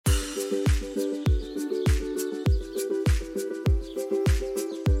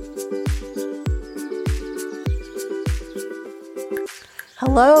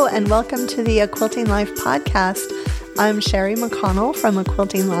Hello and welcome to the A Quilting Life podcast. I'm Sherry McConnell from A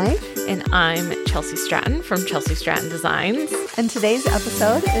Quilting Life. And I'm Chelsea Stratton from Chelsea Stratton Designs. And today's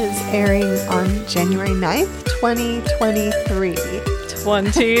episode is airing on January 9th, 2023.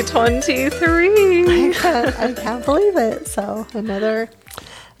 2023. I can't believe it. So another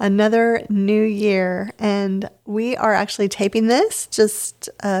new year. And we are actually taping this just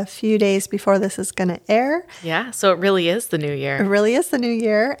a few days before this is going to air. Yeah, so it really is the new year. It really is the new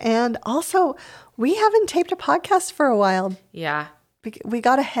year. And also, we haven't taped a podcast for a while. Yeah. We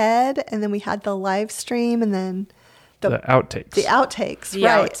got ahead, and then we had the live stream, and then the outtakes. The outtakes, the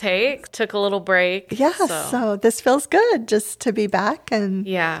right. outtake. Took a little break. Yeah, so this feels good just to be back. And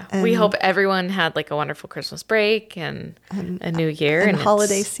we hope everyone had like a wonderful Christmas break and a new year. And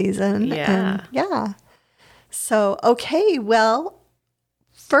holiday season. Yeah. Yeah. So, okay, well,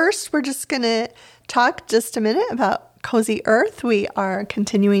 first we're just going to talk just a minute about Cozy Earth. We are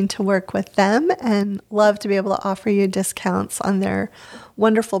continuing to work with them and love to be able to offer you discounts on their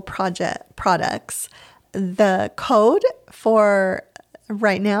wonderful products. The code for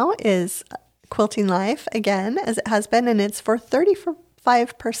right now is Quilting Life, again, as it has been, and it's for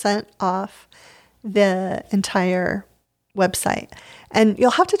 35% off the entire website. And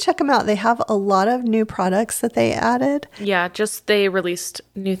you'll have to check them out. They have a lot of new products that they added. Yeah, they released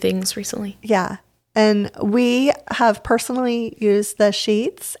new things recently. Yeah. And we have personally used the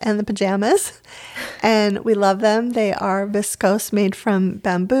sheets and the pajamas, and we love them. They are viscose made from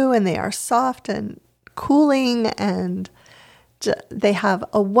bamboo, and they are soft and cooling, and they have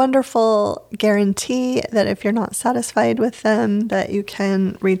a wonderful guarantee that if you're not satisfied with them, that you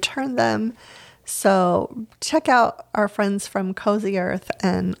can return them. So check out our friends from Cozy Earth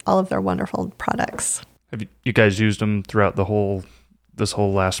and all of their wonderful products. Have you guys used them throughout this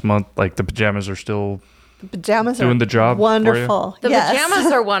whole last month? Like the pajamas are still doing the job. Wonderful. The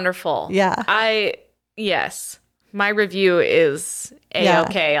pajamas are wonderful. Yeah. Yes. My review is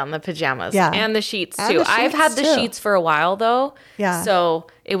A-okay on the pajamas. Yeah. And the sheets too. I've had the sheets for a while though. Yeah. So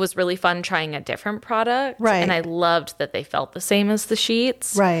it was really fun trying a different product. Right. And I loved that they felt the same as the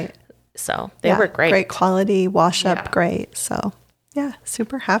sheets. Right. So they were great. Great quality, wash up great. So yeah,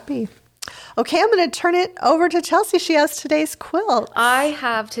 super happy. Okay, I'm going to turn it over to Chelsea. She has today's quilt. I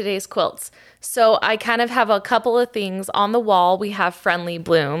have today's quilts. So I kind of have a couple of things on the wall. We have Friendly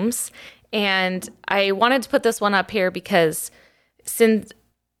Blooms. And I wanted to put this one up here because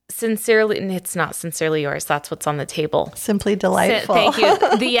sincerely, and it's not sincerely yours. That's what's on the table. Simply Delightful. Thank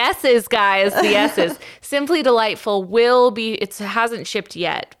you. The S's, guys. The S's. Simply Delightful will be, it hasn't shipped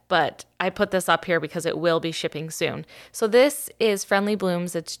yet, but I put this up here because it will be shipping soon. So this is Friendly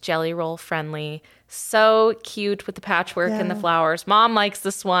Blooms. It's jelly roll friendly. So cute with the patchwork and the flowers. Mom likes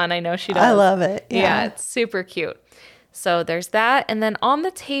this one. I know she does. I love it. Yeah, it's super cute. So there's that. And then on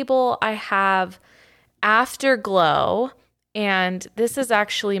the table, I have Afterglow. And this is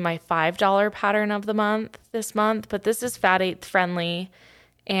actually my $5 pattern of the month this month. But this is Fat Eighth friendly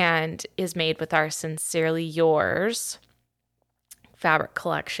and is made with our Sincerely Yours fabric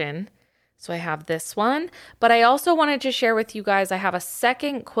collection. So I have this one. But I also wanted to share with you guys, I have a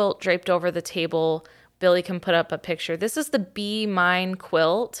second quilt draped over the table. Billy can put up a picture. This is the Be Mine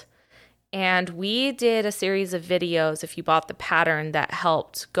quilt. And we did a series of videos, if you bought the pattern, that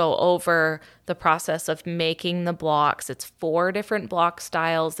helped go over the process of making the blocks. It's 4 different block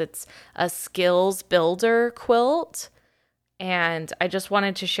styles. It's a skills builder quilt. And I just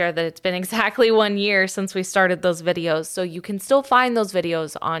wanted to share that it's been exactly 1 year since we started those videos. So you can still find those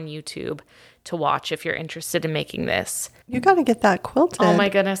videos on YouTube to watch if you're interested in making this. You got to get that quilted. Oh my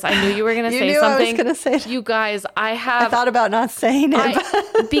goodness. I knew you were going to say something. I was going to say that. You guys, I thought about not saying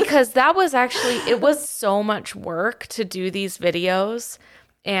it. Because that was actually, it was so much work to do these videos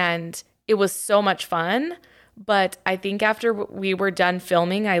and it was so much fun. But I think after we were done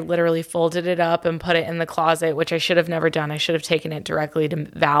filming, I literally folded it up and put it in the closet, which I should have never done. I should have taken it directly to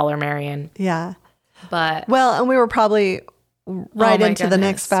Val or Marion. Yeah. But well, and we were probably right into the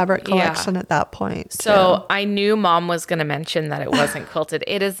next fabric collection at that point. So I knew Mom was going to mention that it wasn't quilted.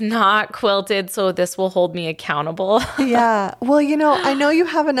 It is not quilted, so this will hold me accountable. Yeah. Well, I know you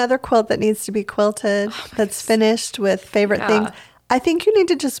have another quilt that needs to be quilted that's finished with favorite things. I think you need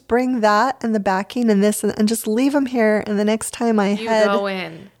to just bring that and the backing and this and just leave them here. And the next time you go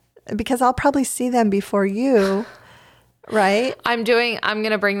in. Because I'll probably see them before you, right? I'm going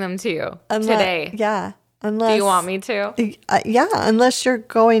to bring them to you today. Yeah. Do you want me to? Yeah, unless you're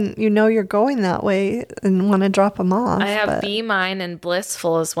going, you're going that way and want to drop them off. I have Be Mine and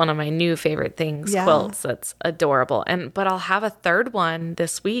Blissful is one of my new favorite things, quilts. That's adorable. But I'll have a third one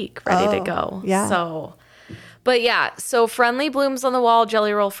this week ready to go. Yeah. So, But yeah, so Friendly Blooms on the Wall,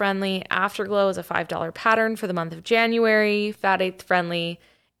 Jelly Roll Friendly. Afterglow is a $5 pattern for the month of January. Fat Eighth Friendly.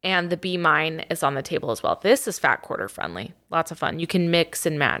 And the Be Mine is on the table as well. This is fat quarter friendly. Lots of fun. You can mix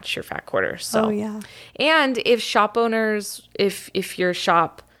and match your fat quarters. So. Oh, yeah. And if shop owners, if your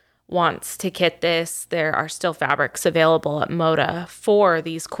shop wants to kit this, there are still fabrics available at Moda for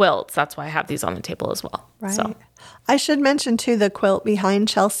these quilts. That's why I have these on the table as well. Right. So. I should mention, too, the quilt behind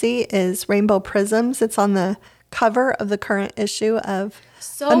Chelsea is Rainbow Prisms. It's on the cover of the current issue of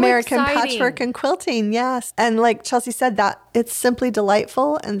American Patchwork and Quilting. Yes. And like Chelsea said, that it's simply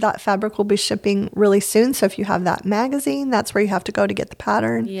delightful, and that fabric will be shipping really soon. So if you have that magazine, that's where you have to go to get the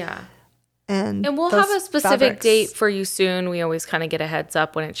pattern. Yeah. And we'll have a specific date for you soon. We always kind of get a heads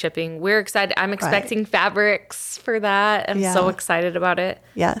up when it's shipping. We're excited. I'm expecting fabrics for that. I'm so excited about it.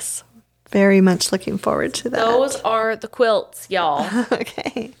 Yes. Very much looking forward to that. Those are the quilts, y'all.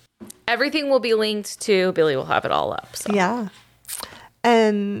 Okay. Everything will be linked to. Billy will have it all up. So. Yeah.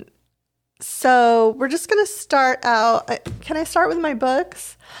 And so we're just going to start out. Can I start with my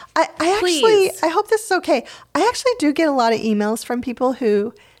books? I hope this is okay. I actually do get a lot of emails from people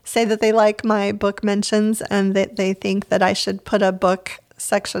who say that they like my book mentions and that they think that I should put a book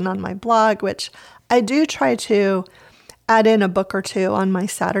section on my blog, which I do try to add in a book or two on my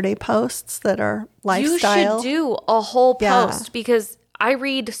Saturday posts that are lifestyle. You should do a whole post because I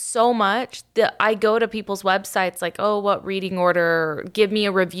read so much that I go to people's websites like, oh, what reading order? Give me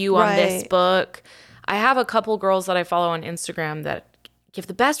a review on this book. I have a couple girls that I follow on Instagram that give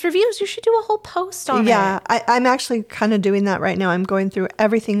the best reviews. You should do a whole post on it. Yeah, I'm actually kind of doing that right now. I'm going through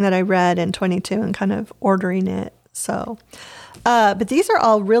everything that I read in 22 and kind of ordering it. So, but these are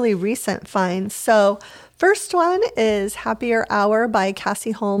all really recent finds. So first one is Happier Hour by Cassie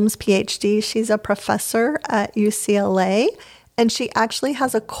Holmes, PhD. She's a professor at UCLA. And she actually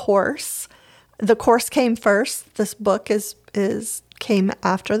has a course. The course came first. This book came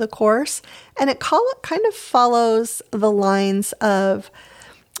after the course. And it kind of follows the lines of,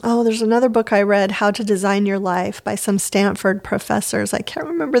 there's another book I read, How to Design Your Life, by some Stanford professors. I can't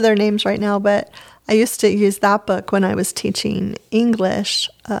remember their names right now, but I used to use that book when I was teaching English.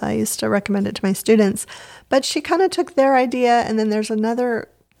 I used to recommend it to my students. But she kind of took their idea, and then there's another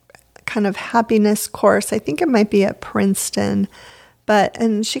kind of happiness course. I think it might be at Princeton,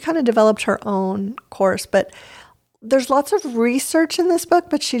 and she kind of developed her own course. But there's lots of research in this book,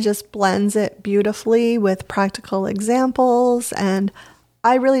 but she just blends it beautifully with practical examples. And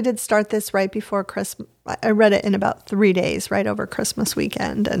I really did start this right before Christmas. I read it in about 3 days, right over Christmas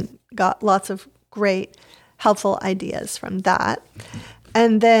weekend, and got lots of great, helpful ideas from that.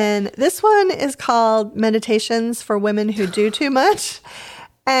 And then this one is called Meditations for Women Who Do Too Much.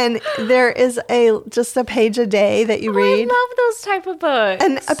 And there is just a page a day that you read. I love those type of books.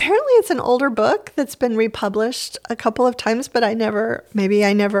 And apparently it's an older book that's been republished a couple of times, but I never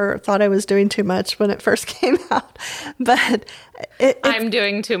thought I was doing too much when it first came out. But I'm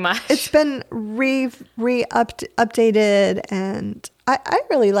doing too much. It's been updated, and I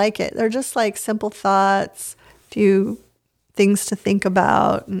really like it. They're just like simple thoughts, few things to think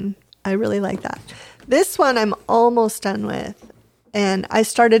about, and I really like that. This one I'm almost done with. And I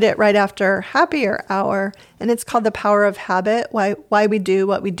started it right after Happier Hour, and it's called The Power of Habit, Why We Do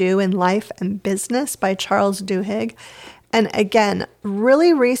What We Do in Life and Business by Charles Duhigg. And again,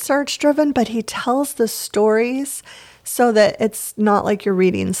 really research-driven, but he tells the stories so that it's not like you're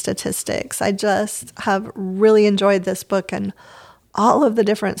reading statistics. I just have really enjoyed this book and all of the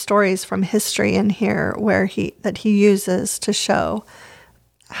different stories from history in here that he uses to show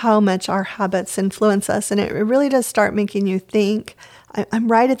how much our habits influence us. And it really does start making you think.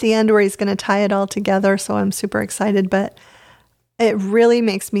 I'm right at the end where he's going to tie it all together, so I'm super excited. But it really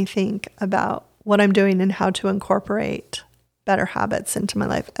makes me think about what I'm doing and how to incorporate better habits into my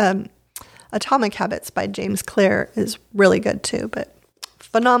life. Atomic Habits by James Clear is really good too, but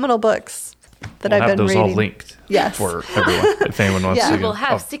phenomenal books that I've been reading. We'll have those all linked for everyone if anyone wants to. We'll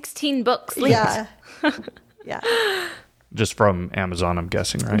have 16 books linked. Yeah. Yeah. Just from Amazon, I'm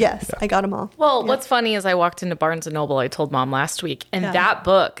guessing, right? Yes, yeah. I got them all. Well, what's funny is I walked into Barnes & Noble, I told Mom last week, and that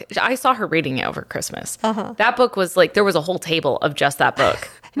book, I saw her reading it over Christmas. That book was like, there was a whole table of just that book.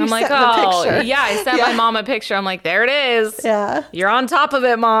 I'm like, oh, yeah, I sent my mom a picture. I'm like, there it is. Yeah. You're on top of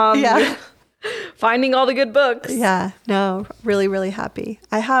it, Mom. Yeah. Finding all the good books. Yeah, no, really, really happy.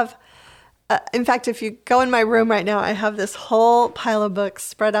 I have, in fact, if you go in my room right now, I have this whole pile of books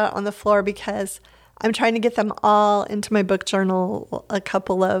spread out on the floor because I'm trying to get them all into my book journal, a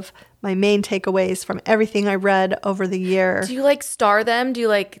couple of my main takeaways from everything I read over the year. Do you star them? Do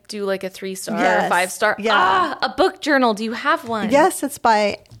you do a 3-star or 5-star? Yeah. A book journal. Do you have one? Yes, it's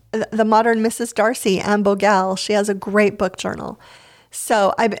by the Modern Mrs. Darcy, Anne Bogel. She has a great book journal.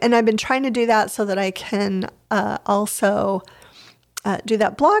 So I've been trying to do that so that I can also do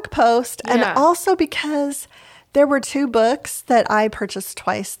that blog post. And also because there were 2 books that I purchased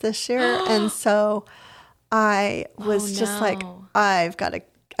twice this year. And so I was just like, I've got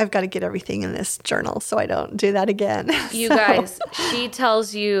to get everything in this journal so I don't do that again. You guys, she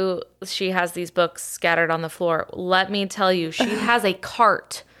tells you she has these books scattered on the floor. Let me tell you, she has a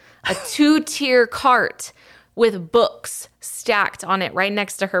cart, a 2-tier cart with books stacked on it right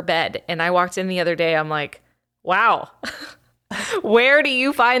next to her bed. And I walked in the other day, I'm like, wow. Where do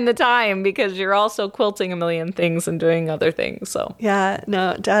you find the time? Because you're also quilting a million things and doing other things. So yeah,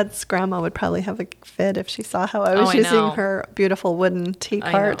 no, Dad's grandma would probably have a fit if she saw how I was using her beautiful wooden tea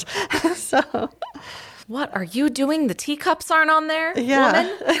cart. So, what are you doing? The teacups aren't on there,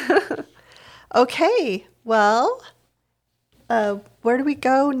 woman? Okay, well, where do we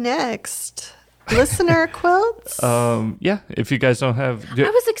go next? Listener quilts? Yeah, if you guys don't have... I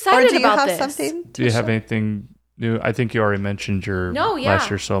was excited about this. Something do you have anything new? I think you already mentioned your last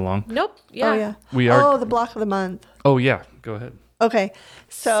year so long. Nope. Yeah. The block of the month. Oh, yeah. Go ahead. Okay.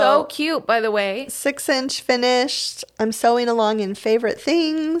 So cute, by the way. 6-inch finished. I'm sewing along in favorite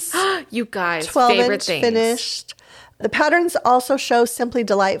things. You guys, 12-inch finished. The patterns also show Simply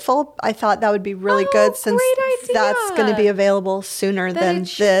Delightful. I thought that would be really good since that's going to be available sooner than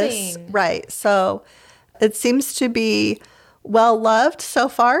this. Right. So it seems to be well loved so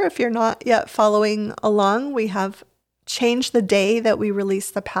far. If you're not yet following along, we have changed the day that we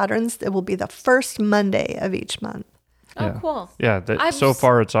release the patterns. It will be the first Monday of each month. Oh, cool. Yeah. So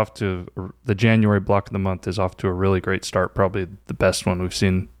far, it's off to the January block of the month is off to a really great start. Probably the best one we've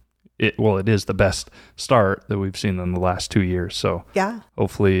seen. It is the best start that we've seen in the last 2 years. So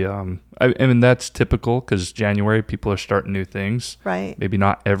hopefully, I mean, that's typical because January people are starting new things. Right. Maybe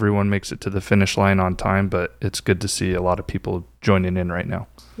not everyone makes it to the finish line on time, but it's good to see a lot of people joining in right now.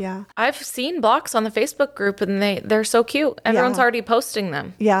 Yeah. I've seen blocks on the Facebook group and they're so cute. Everyone's already posting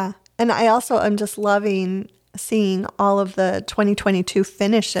them. Yeah. And I also am just loving seeing all of the 2022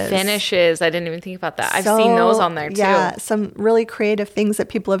 finishes. I didn't even think about that. I've seen those on there too. Yeah, some really creative things that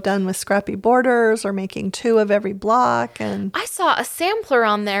people have done with scrappy borders or making 2 of every block. And I saw a sampler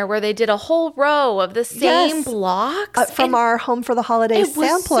on there where they did a whole row of the same blocks. From our Home for the Holidays sampler.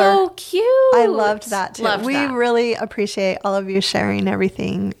 It was so cute. I loved that too. We really appreciate all of you sharing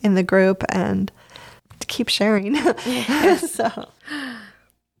everything in the group and to keep sharing. So.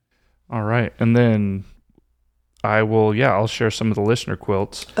 All right. And then I'll share some of the listener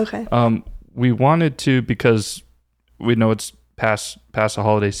quilts. Okay. We wanted to, because we know it's past the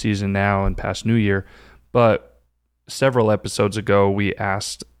holiday season now and past New Year, but several episodes ago we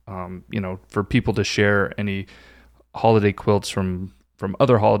asked, for people to share any holiday quilts from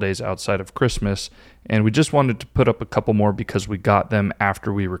other holidays outside of Christmas, and we just wanted to put up a couple more because we got them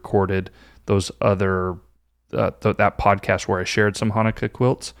after we recorded those other that podcast where I shared some Hanukkah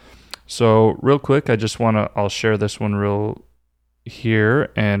quilts. So real quick, I'll share this one real here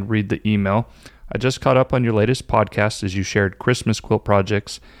and read the email. I just caught up on your latest podcast as you shared Christmas quilt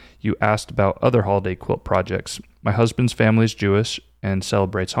projects. You asked about other holiday quilt projects. My husband's family is Jewish and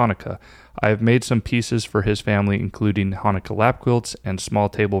celebrates Hanukkah. I have made some pieces for his family, including Hanukkah lap quilts and small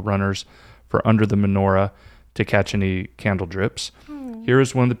table runners for under the menorah to catch any candle drips. Here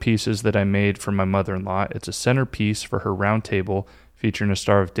is one of the pieces that I made for my mother-in-law. It's a centerpiece for her round table featuring a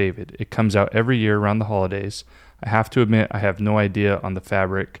Star of David. It comes out every year around the holidays. I have to admit, I have no idea on the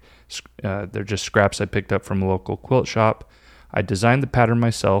fabric. They're just scraps I picked up from a local quilt shop. I designed the pattern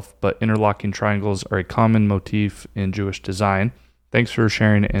myself, but interlocking triangles are a common motif in Jewish design. Thanks for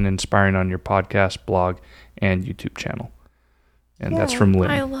sharing and inspiring on your podcast, blog, and YouTube channel. And that's from Lynn.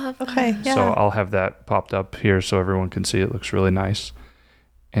 I love that. Okay, yeah. So I'll have that popped up here so everyone can see. It looks really nice.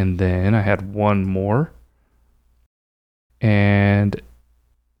 And then I had one more. And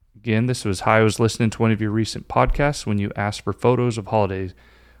again, this was I was listening to one of your recent podcasts when you asked for photos of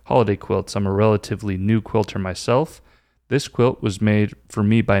holiday quilts. I'm a relatively new quilter myself. This quilt was made for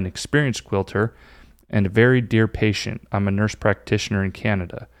me by an experienced quilter and a very dear patient. I'm a nurse practitioner in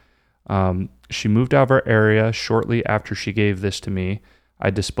Canada. She moved out of our area shortly after she gave this to me. I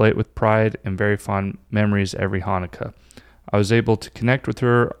display it with pride and very fond memories every Hanukkah. I was able to connect with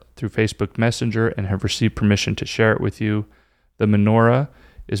her through Facebook Messenger and have received permission to share it with you. The menorah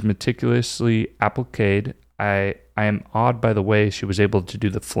is meticulously appliqued. I am awed by the way she was able to do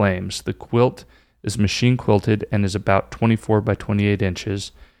the flames. The quilt is machine quilted and is about 24 by 28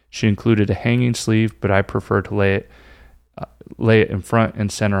 inches. She included a hanging sleeve, but I prefer to lay it in front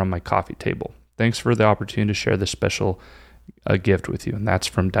and center on my coffee table. Thanks for the opportunity to share this special a gift with you, and that's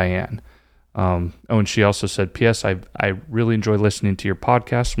from Diane. And she also said, P.S. I really enjoy listening to your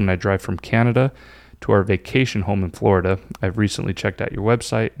podcast when I drive from Canada to our vacation home in Florida. I've recently checked out your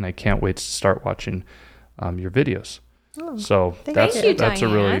website, and I can't wait to start watching your videos. So that's a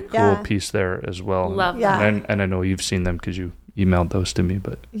really cool piece there as well. Love that. And I know you've seen them because you emailed those to me.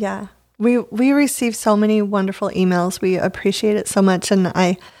 But yeah, we receive so many wonderful emails. We appreciate it so much, and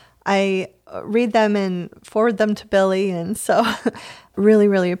I read them and forward them to Billy, and so really,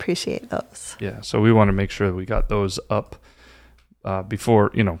 really appreciate those. Yeah, so we want to make sure that we got those up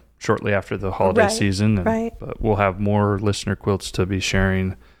before, shortly after the holiday season. And, but we'll have more listener quilts to be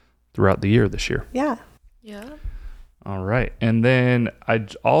sharing throughout the year this year. Yeah. Yeah. All right. And then I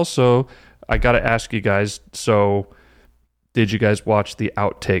got to ask you guys, so did you guys watch the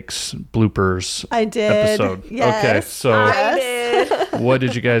outtakes bloopers I did. episode? Yes. Okay. So I did. what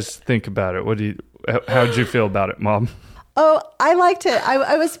did you guys think about it? How did you feel about it, Mom? Oh, I liked it.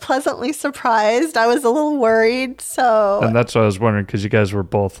 I was pleasantly surprised. I was a little worried. And that's what I was wondering, because you guys were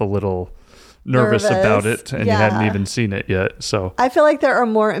both a little nervous about it, and you hadn't even seen it yet. So I feel like there are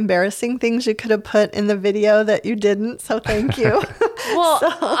more embarrassing things you could have put in the video that you didn't. So thank you. Well,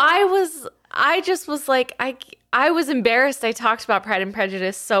 I just was like, I was embarrassed. I talked about Pride and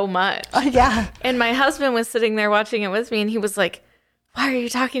Prejudice so much. Yeah. And my husband was sitting there watching it with me, and he was like, why are you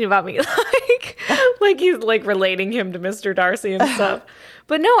talking about me? like he's like relating him to Mr. Darcy and stuff.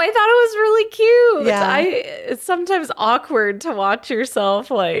 But no, I thought it was really cute. Yeah. It's sometimes awkward to watch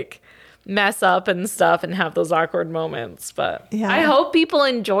yourself like mess up and stuff and have those awkward moments. But I hope people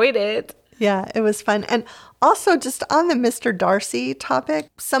enjoyed it. Yeah, it was fun. And also, just on the Mr. Darcy topic,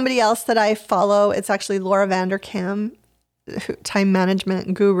 somebody else that I follow, it's actually Laura Vanderkam, time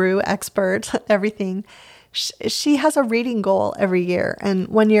management guru, expert, everything. She has a reading goal every year. And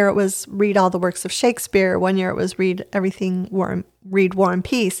one year it was read all the works of Shakespeare. One year it was read War and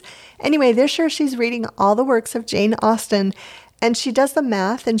Peace. Anyway, this year she's reading all the works of Jane Austen. And she does the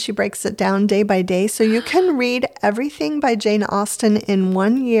math and she breaks it down day by day. So you can read everything by Jane Austen in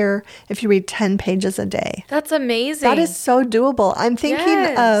 1 year if you read 10 pages a day. That's amazing. That is so doable. I'm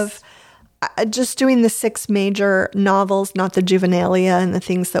thinking of just doing the 6 major novels, not the juvenilia and the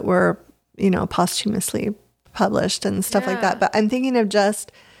things that were, posthumously published and stuff like that. But I'm thinking of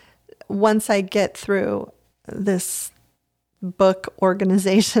just once I get through this book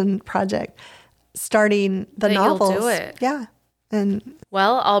organization project, starting the novels. You'll do it. Yeah. And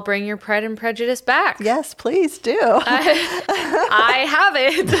I'll bring your Pride and Prejudice back. Yes, please do. I have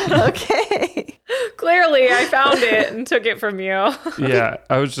it. Okay. Clearly, I found it and took it from you. Yeah,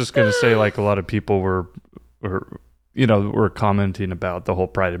 I was just going to say, like, a lot of people were commenting about the whole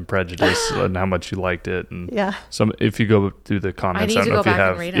Pride and Prejudice and how much you liked it. And if you go through the comments, I don't know if you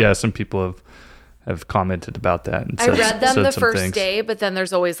have. Yeah, some people have commented about that. And I read them the first day, but then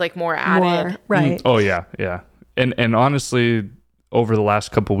there's always like more added. Right. Oh yeah. And honestly, over the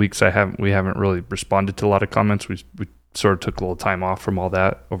last couple of weeks, we haven't really responded to a lot of comments. We sort of took a little time off from all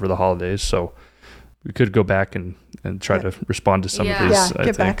that over the holidays, so we could go back and try to respond to some of these. Yeah,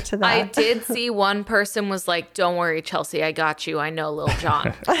 get back to that. I did see one person was like, "Don't worry, Chelsea, I got you. I know Lil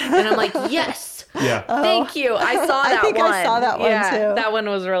Jon," and I'm like, "Yes, thank you." I saw that one. I saw that one too. That one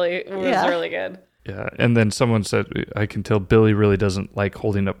was really good. Yeah, and then someone said, I can tell Billy really doesn't like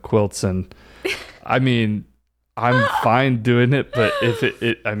holding up quilts, and I mean, I'm fine doing it, but if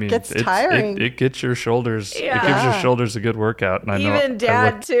it's tiring. It gets your shoulders. It gives your shoulders a good workout. And I know even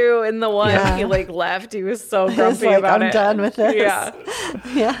Dad too. In the one he like left, he was so grumpy about it. I'm done with this.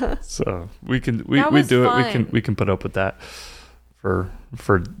 Yeah. So we do it. We can put up with that for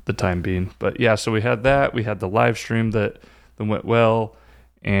the time being. But yeah, so we had that. We had the live stream that went well,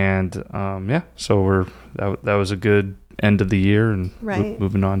 and so that was a good end of the year, and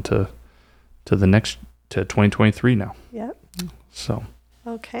moving on to the next. To 2023 now. Yep. So.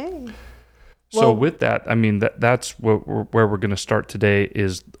 Okay. So with that, I mean that's where we're going to start today.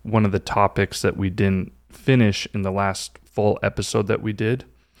 Is one of the topics that we didn't finish in the last full episode that we did,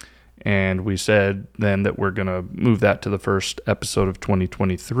 and we said then that we're going to move that to the first episode of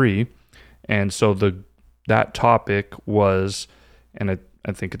 2023, and so that topic was, and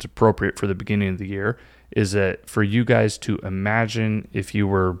I think it's appropriate for the beginning of the year, is that for you guys to imagine if you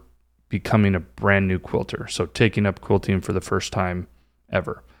were becoming a brand new quilter, so taking up quilting for the first time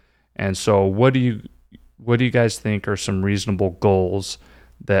ever. And so what do you guys think are some reasonable goals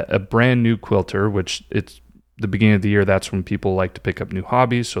that a brand new quilter, which it's the beginning of the year, that's when people like to pick up new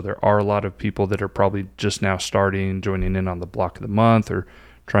hobbies, so there are a lot of people that are probably just now starting, joining in on the block of the month, or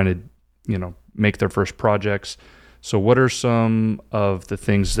trying to make their first projects. So what are some of the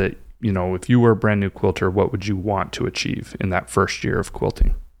things that if you were a brand new quilter, what would you want to achieve in that first year of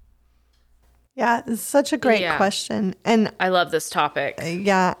quilting? Yeah, it's such a great question. And I love this topic.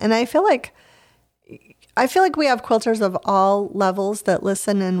 Yeah, and I feel like we have quilters of all levels that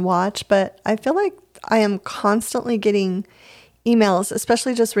listen and watch, but I feel like I am constantly getting emails,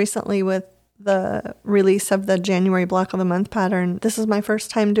 especially just recently with the release of the January block of the month pattern. This is my first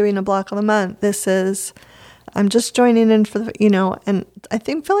time doing a block of the month. I'm just joining in for the, and I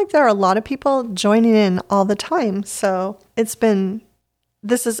feel like there are a lot of people joining in all the time. So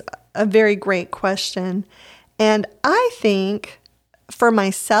this is a very great question. And I think for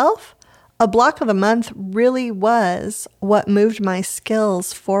myself, a block of the month really was what moved my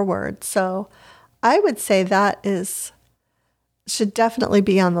skills forward. So I would say that should definitely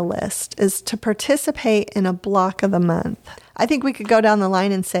be on the list, is to participate in a block of the month. I think we could go down the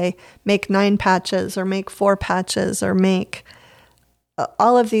line and say, make 9 patches or make 4 patches or make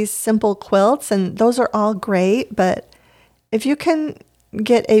all of these simple quilts. And those are all great. But if you can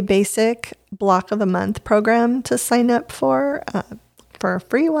get a basic block of the month program to sign up for a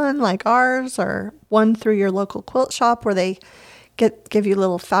free one like ours, or one through your local quilt shop where they give you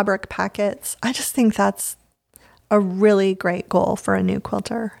little fabric packets, I just think that's a really great goal for a new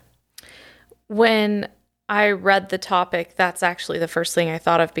quilter. When I read the topic, that's actually the first thing I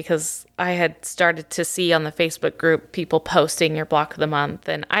thought of, because I had started to see on the Facebook group people posting your block of the month,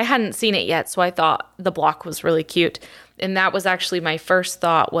 and I hadn't seen it yet, so I thought the block was really cute. And that was actually my first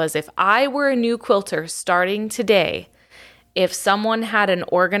thought, was if I were a new quilter starting today, if someone had an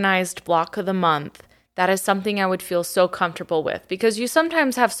organized block of the month, that is something I would feel so comfortable with, because you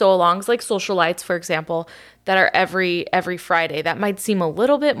sometimes have sew-alongs, like social lights, for example, that are every Friday. That might seem a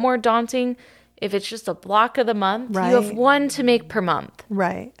little bit more daunting. If it's just a block of the month, right, you have one to make per month.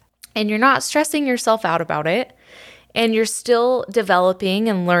 Right. And you're not stressing yourself out about it. And you're still developing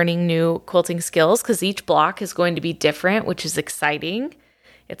and learning new quilting skills, because each block is going to be different, which is exciting.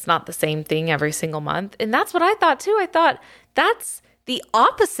 It's not the same thing every single month. And that's what I thought too. I thought that's the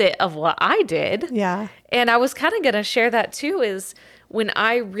opposite of what I did. Yeah. And I was kind of going to share that too, is when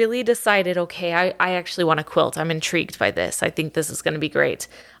I really decided, okay, I actually want to quilt. I'm intrigued by this. I think this is going to be great.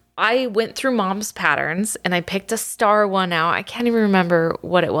 I went through Mom's patterns and I picked a star one out. I can't even remember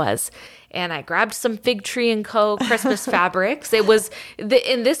what it was. And I grabbed some Fig Tree & Co. Christmas fabrics. It was,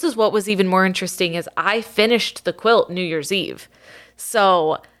 and this is what was even more interesting, is I finished the quilt New Year's Eve.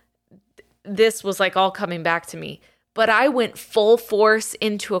 So this was like all coming back to me. But I went full force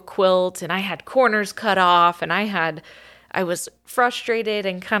into a quilt, and I had corners cut off, and I was frustrated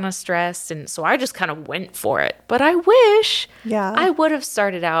and kind of stressed. And so I just kind of went for it. But I wish I would have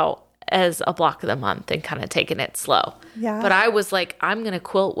started out as a block of the month and kind of taken it slow. Yeah. But I was like, I'm going to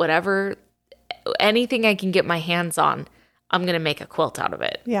quilt anything I can get my hands on, I'm going to make a quilt out of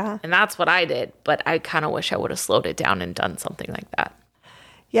it. Yeah. And that's what I did. But I kind of wish I would have slowed it down and done something like that.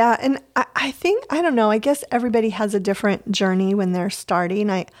 Yeah. And I think, I don't know, I guess everybody has a different journey when they're starting.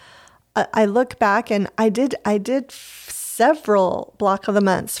 I look back, and I did several block of the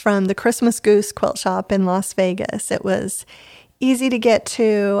months from the Christmas Goose quilt shop in Las Vegas. It was easy to get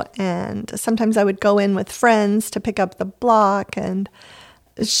to, and sometimes I would go in with friends to pick up the block, and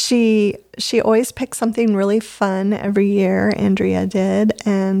she always picked something really fun every year, Andrea did,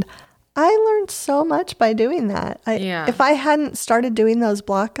 and I learned so much by doing that. If I hadn't started doing those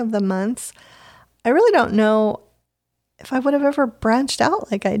block of the months, I really don't know if I would have ever branched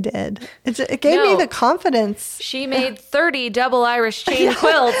out like I did. It gave me the confidence. She made 30 double Irish chain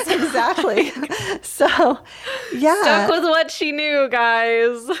quilts. Exactly. So, yeah. Stuck with what she knew,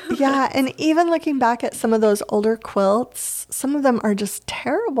 guys. Yeah, and even looking back at some of those older quilts, some of them are just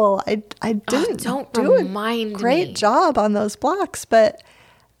terrible. I didn't do a great job on those blocks, but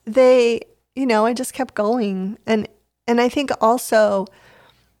I just kept going. And I think also,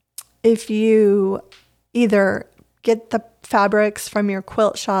 if you either get the fabrics from your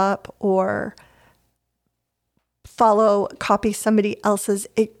quilt shop or copy somebody else's,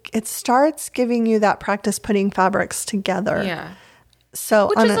 it starts giving you that practice putting fabrics together. Yeah. So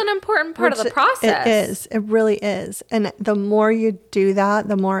which is an important part of the process. It is. It really is. And the more you do that,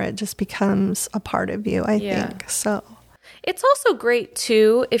 the more it just becomes a part of you, I think. So it's also great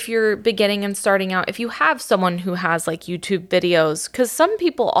too, if you're beginning and starting out, if you have someone who has like YouTube videos, because some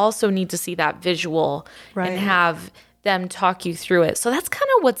people also need to see that visual and have them talk you through it. So that's kind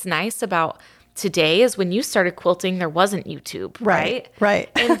of what's nice about today, is when you started quilting, there wasn't YouTube, right?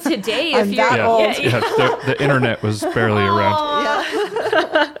 Right. And today, if you're that old. The internet was barely around.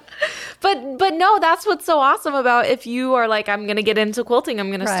 Yeah. But But no, that's what's so awesome about if you are like, I'm going to get into quilting, I'm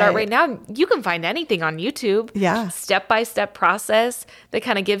going to start right now. You can find anything on YouTube. Yeah. Step-by-step process that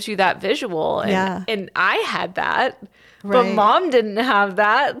kind of gives you that visual. And I had that. But mom didn't have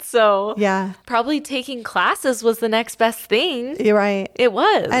that. So probably taking classes was the next best thing. You're right. It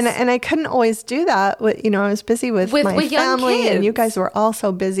was. And I couldn't always do that. I was busy with my family, and you guys were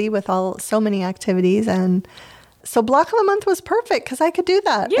also busy with so many activities. And so block of the month was perfect because I could do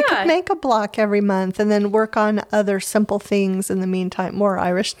that. I could make a block every month and then work on other simple things in the meantime, more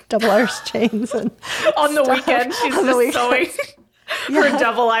double Irish chains. And on the weekend, she's just sewing. Her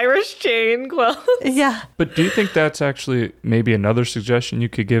double Irish chain quilt. Yeah. But do you think that's actually maybe another suggestion you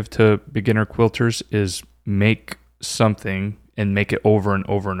could give to beginner quilters is make something and make it over and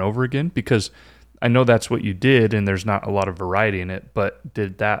over and over again? Because I know that's what you did and there's not a lot of variety in it, but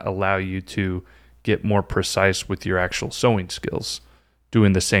did that allow you to get more precise with your actual sewing skills,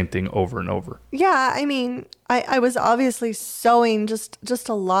 doing the same thing over and over? Yeah. I mean, I was obviously sewing just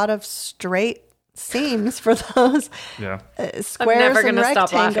a lot of straight seams for those squares and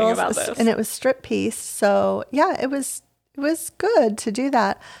rectangles, and it was strip piece. So it was good to do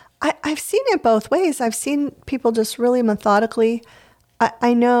that. I've seen it both ways. I've seen people just really methodically.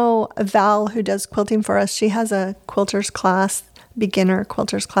 I know Val, who does quilting for us, she has a quilters class, beginner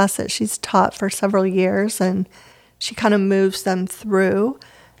quilters class that she's taught for several years, and she kind of moves them through.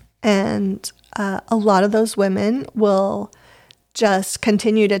 And a lot of those women will just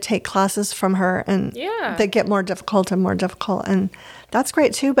continue to take classes from her, and they get more difficult and more difficult. And that's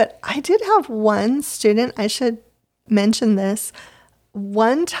great too. But I did have one student, I should mention this.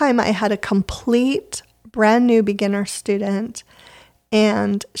 One time I had a complete brand new beginner student,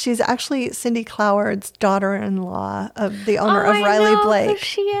 and she's actually Cindy Cloward's daughter-in-law of the owner of Riley Blake.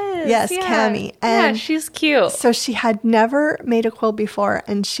 She is. Yes, Cammie. And she's cute. So she had never made a quilt before,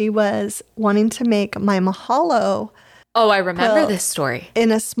 and she was wanting to make my Mahalo. Oh, I remember this story.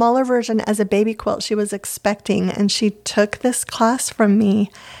 In a smaller version as a baby quilt she was expecting, and she took this class from me.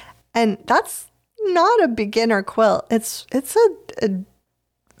 And that's not a beginner quilt. It's a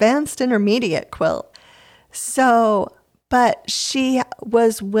advanced intermediate quilt. So, but she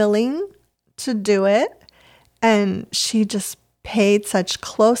was willing to do it, and she just paid such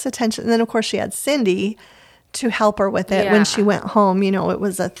close attention. And then, of course, she had Cindy to help her with it when she went home. It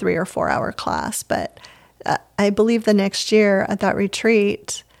was a 3 or 4 hour class, but I believe the next year at that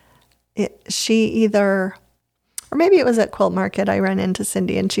retreat, she either, or maybe it was at Quilt Market, I ran into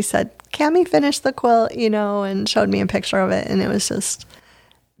Cindy and she said, Cammie finished the quilt, and showed me a picture of it. And it was just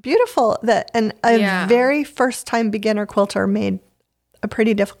beautiful. And a very first time beginner quilter made a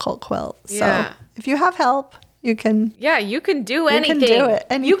pretty difficult quilt. So if you have help, you can. Yeah, you can do anything. You can do it.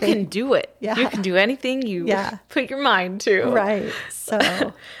 Anything. You can do it. Yeah. You can do anything you put your mind to. Right. So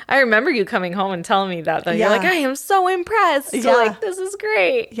I remember you coming home and telling me that. You're like, I am so impressed. So this is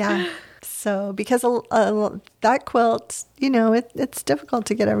great. Yeah. So because that quilt, it's difficult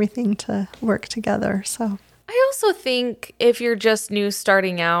to get everything to work together. So I also think if you're just new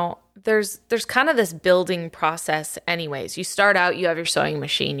starting out, there's kind of this building process anyways. You start out, you have your sewing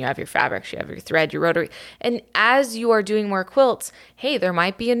machine, you have your fabrics, you have your thread, your rotary. And as you are doing more quilts, hey, there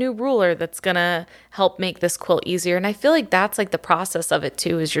might be a new ruler that's going to help make this quilt easier. And I feel like that's like the process of it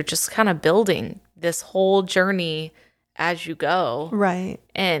too, is you're just kind of building this whole journey as you go. Right.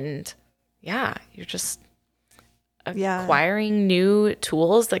 And you're just acquiring new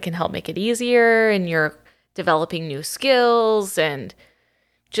tools that can help make it easier, and you're developing new skills, and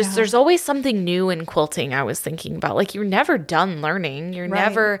just there's always something new in quilting. I was thinking about, like, you're never done learning. You're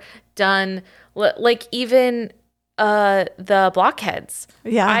never done, like, even the blockheads.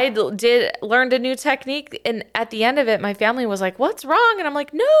 Yeah. I learned a new technique, and at the end of it, my family was like, what's wrong? And I'm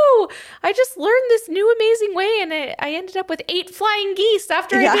like, no, I just learned this new amazing way, and I ended up with 8 flying geese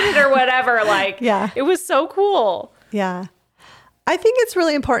after I did it or whatever. Like, it was so cool. Yeah. I think it's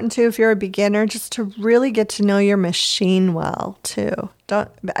really important too, if you're a beginner, just to really get to know your machine well too.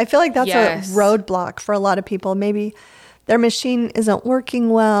 I feel like that's a roadblock for a lot of people. Maybe their machine isn't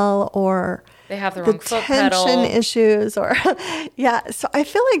working well, or they have the wrong foot tension pedal issues, or So I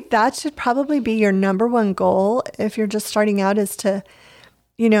feel like that should probably be your number one goal if you're just starting out, is to,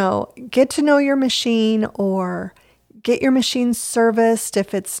 get to know your machine, or get your machine serviced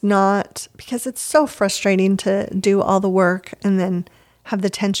if it's not, because it's so frustrating to do all the work and then have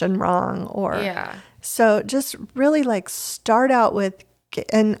the tension wrong. So just really start out with,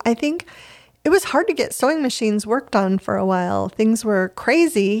 and I think it was hard to get sewing machines worked on for a while. Things were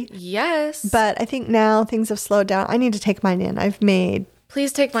crazy. Yes. But I think now things have slowed down. I need to take mine in. I've made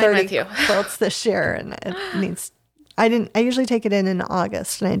Please take mine with you. quilts this year, and it needs I usually take it in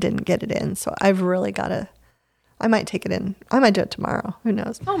August, and I didn't get it in. So I've really got to, I might take it in. I might do it tomorrow. Who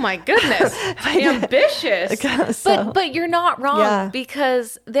knows? Oh my goodness. Ambitious. So, But you're not wrong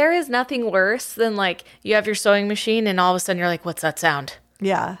because there is nothing worse than like you have your sewing machine and all of a sudden you're like, what's that sound?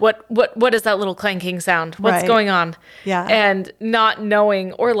 yeah. What is that little clanking sound? What's Right. going on? Yeah. And not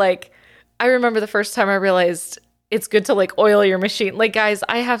knowing, or like, I remember the first time I realized it's good to like oil your machine. Like, guys,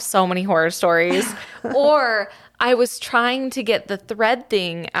 I have so many horror stories. Or I was trying to get the thread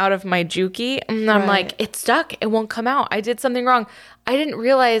thing out of my Juki, and I'm like, it's stuck. It won't come out. I did something wrong. I didn't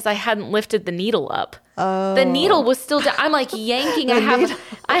realize I hadn't lifted the needle up. Oh. The needle was still down. I'm like yanking.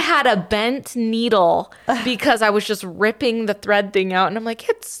 I had a bent needle because I was just ripping the thread thing out, and I'm like,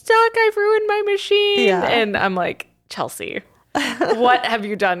 it's stuck. I've ruined my machine. Yeah. And I'm like, Chelsea, what have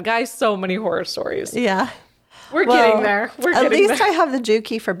you done? Guys, so many horror stories. Yeah. We're getting there. At least I have the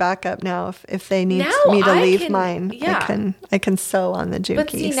Juki for backup now. If they need me to leave mine, I can sew on the Juki. But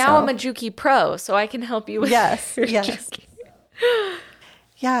see, now I'm a Juki pro, so I can help you with yes. Juki.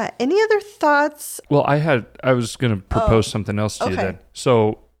 Yeah. Any other thoughts? Well, I was going to propose something else to you then.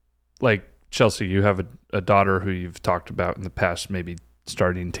 So, like, Chelsea, you have a daughter who you've talked about in the past, maybe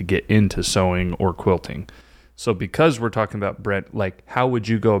starting to get into sewing or quilting. So because we're talking about Brent, like, how would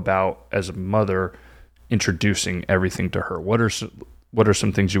you go about as a mother introducing everything to her? What are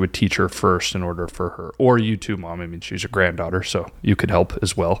some things you would teach her first in order for her, or you too, Mom? I mean, she's a granddaughter, so you could help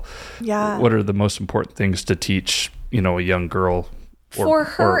as well. Yeah. What are the most important things to teach, a young girl for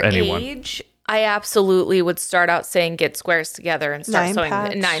her or anyone? age? I absolutely would start out saying get squares together and start sewing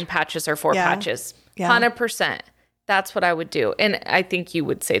 9 patches or 4 patches. 100%. That's what I would do. And I think you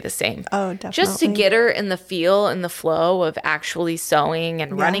would say the same. Oh, definitely. Just to get her in the feel and the flow of actually sewing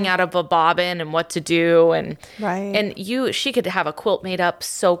and running out of a bobbin and what to do. And she could have a quilt made up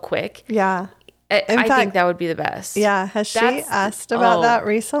so quick. Yeah. I think that would be the best. Yeah. Has she asked about that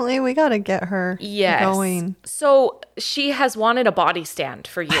recently? We got to get her going. So she has wanted a body stand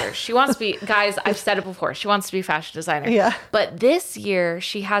for years. She wants to be, guys, I've said it before, she wants to be a fashion designer. Yeah. But this year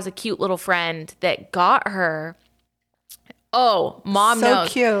she has a cute little friend that got her. Oh, Mom knows.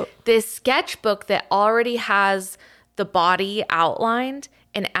 So cute. This sketchbook that already has the body outlined,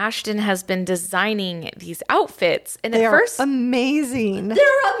 and Ashton has been designing these outfits. And they at first, amazing.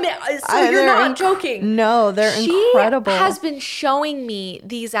 They're amazing. So you're not joking. No, they're incredible. She has been showing me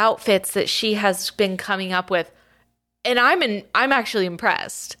these outfits that she has been coming up with, and I'm actually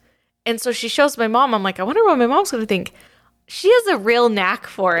impressed. And so she shows my mom. I'm like, I wonder what my mom's going to think. She has a real knack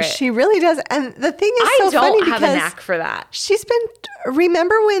for it. She really does. And the thing is so funny because I don't have a knack for that. She's been,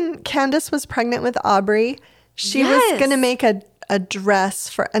 remember when Candace was pregnant with Aubrey? She was going to make a dress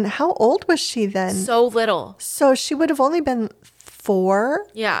for, and how old was she then? So little. So she would have only been 4.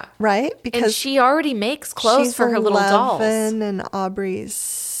 Yeah. Right? Because she already makes clothes for her little dolls. 11 and Aubrey's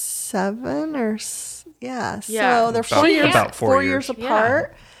 7 or, yeah. So they're 4 years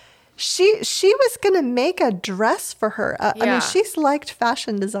apart. Yeah. She was going to make a dress for her. I mean, she's liked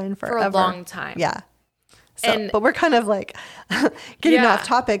fashion design forever. For a long time. Yeah. So, but we're kind of like getting off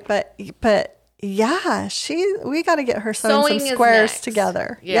topic, but yeah, we got to get her sewing some squares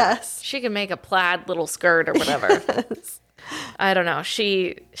together. Yeah. Yes. She can make a plaid little skirt or whatever. Yes. I don't know.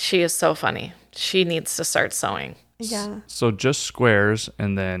 She is so funny. She needs to start sewing. Yeah. So just squares,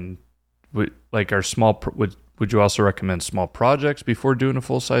 and then like our small, would you also recommend small projects before doing a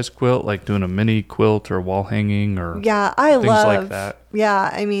full-size quilt, like doing a mini quilt or wall hanging or things like that? Yeah,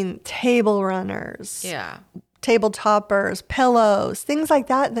 I mean, table runners, table toppers, pillows, things like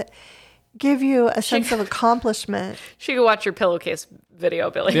that give you a sense of accomplishment. She could watch your pillowcase video,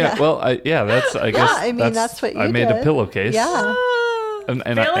 Billy. Yeah, well, I guess that's what you did. I made a pillowcase. Yeah. And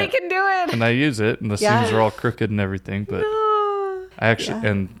Billy can do it. And I use it, and the seams are all crooked and everything, but... I actually,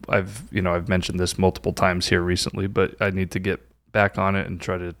 and I've mentioned this multiple times here recently, but I need to get back on it and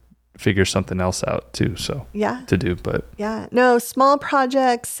try to figure something else out too. So to do, but no, small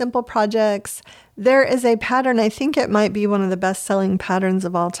projects, simple projects. There is a pattern. I think it might be one of the best selling patterns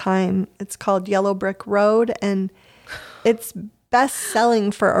of all time. It's called Yellow Brick Road, and it's best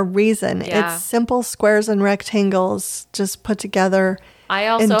selling for a reason. Yeah. It's simple squares and rectangles just put together. I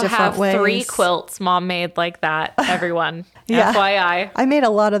also have 3 quilts Mom made like that, everyone. FYI. I made a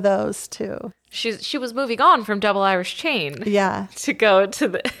lot of those too. She was moving on from double Irish chain. Yeah. To go to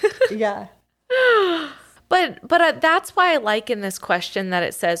the... Yeah. But that's why I like in this question that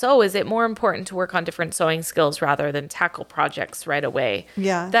it says, is it more important to work on different sewing skills rather than tackle projects right away?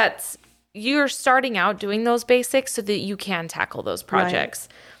 Yeah. You're starting out doing those basics so that you can tackle those projects.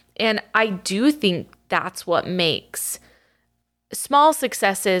 Right. And I do think that's what makes small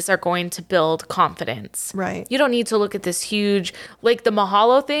successes are going to build confidence. Right. You don't need to look at this huge, like the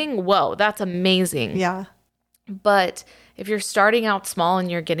mahalo thing. Whoa, that's amazing. Yeah. But if you're starting out small and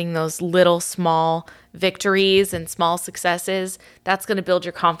you're getting those little small victories and small successes, that's going to build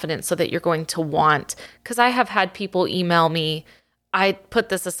your confidence so that you're going to want. Because I have had people email me, I put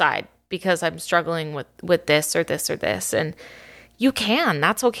this aside because I'm struggling with this or this or this. And you can.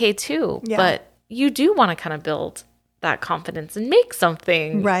 That's okay too. Yeah. But you do want to kind of build that confidence and make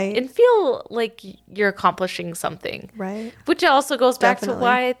something. Right. And feel like you're accomplishing something. Right. Which also goes back Definitely. to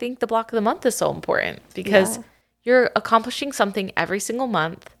why I think the block of the month is so important. Because you're accomplishing something every single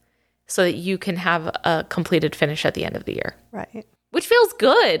month so that you can have a completed finish at the end of the year. Right. Which feels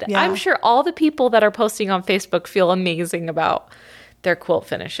good. Yeah. I'm sure all the people that are posting on Facebook feel amazing about their quilt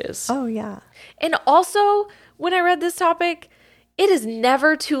finishes. Oh, yeah. And also, when I read this topic, it is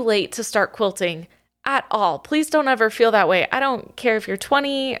never too late to start quilting at all. Please don't ever feel that way. I don't care if you're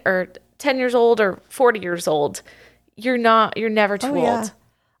 20 or 10 years old or 40 years old. You're never too old.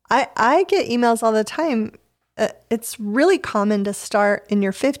 I get emails all the time. It's really common to start in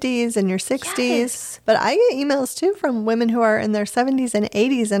your 50s and your 60s. Yes. But I get emails too from women who are in their 70s and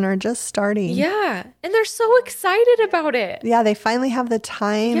 80s and are just starting. Yeah. And they're so excited about it. Yeah, they finally have the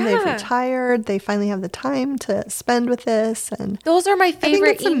time. Yeah. They've retired. They finally have the time to spend with this. And Those are my I think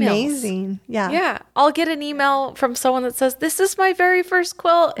favorite it's emails. amazing. Yeah. Yeah. I'll get an email from someone that says, "This is my very first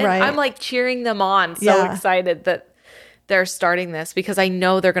quilt." And Right. I'm like cheering them on. So Yeah. excited that they're starting this because I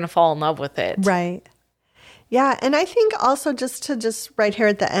know they're going to fall in love with it. Right. Yeah. And I think also just right here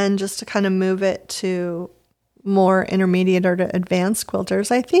at the end, just to kind of move it to more intermediate or to advanced quilters,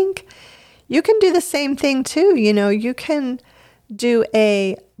 I think you can do the same thing too. You know, you can do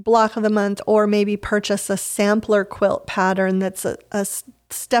a block of the month or maybe purchase a sampler quilt pattern that's a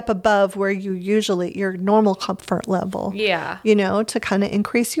step above where your normal comfort level. Yeah. You know, to kind of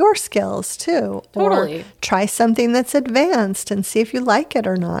increase your skills too. Totally. Or try something that's advanced and see if you like it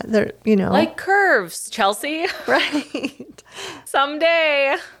or not. There, you know. Like curves, Chelsea. Right.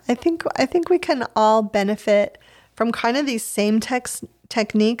 Someday. I think we can all benefit from kind of these same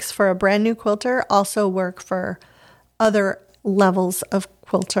techniques for a brand new quilter also work for other levels of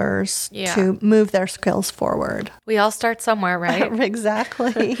quilters to move their skills forward. We all start somewhere, right?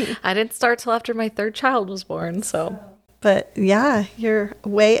 Exactly. I didn't start till after my third child was born, so. But yeah, you're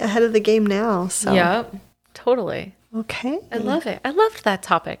way ahead of the game now. So Yeah, totally. Okay. I love it. I loved that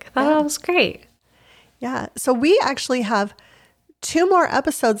topic. I thought it was great. Yeah. So we actually have 2 more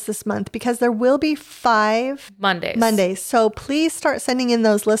episodes this month because there will be 5 Mondays. So please start sending in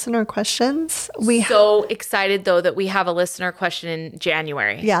those listener questions. So excited though that we have a listener question in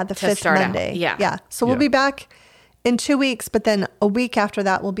January. Yeah, the 5th Monday. Yeah. So we'll be back in 2 weeks, but then a week after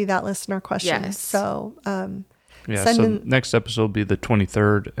that will be that listener question. Yes. So next episode will be the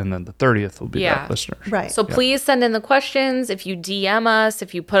 23rd, and then the 30th will be that listener. Right. So please send in the questions. If you DM us,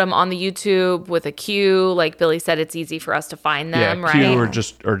 if you put them on the YouTube with a Q, like Billy said, it's easy for us to find them, right? Q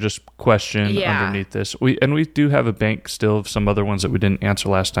or just question underneath this. We do have a bank still of some other ones that we didn't answer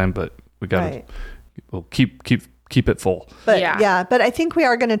last time, but we got we'll keep it full. But but I think we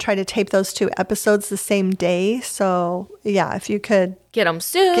are going to try to tape those 2 episodes the same day. So yeah, if you could get them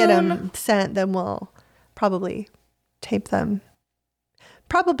soon, get them sent, then we'll probably tape them.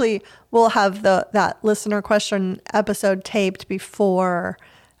 Probably we'll have that listener question episode taped before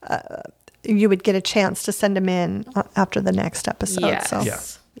you would get a chance to send them in after the next episode. Yes. So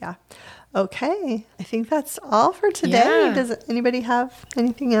yeah. Okay. I think that's all for today. Yeah. Does anybody have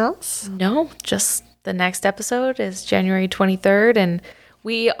anything else? No, just the next episode is January 23rd, and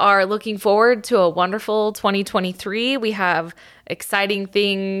we are looking forward to a wonderful 2023. We have exciting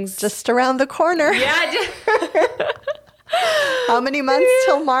things just around the corner. Yeah. How many months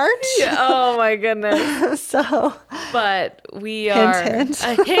till March? Oh my goodness. But we are hint.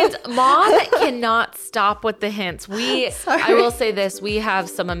 A hint. Mom cannot stop with the hints. I will say this, we have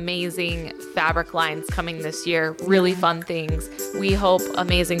some amazing fabric lines coming this year, really fun things. We hope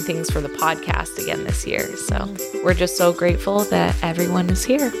amazing things for the podcast again this year. So we're just so grateful that everyone is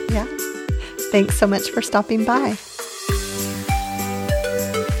here. Yeah. Thanks so much for stopping by.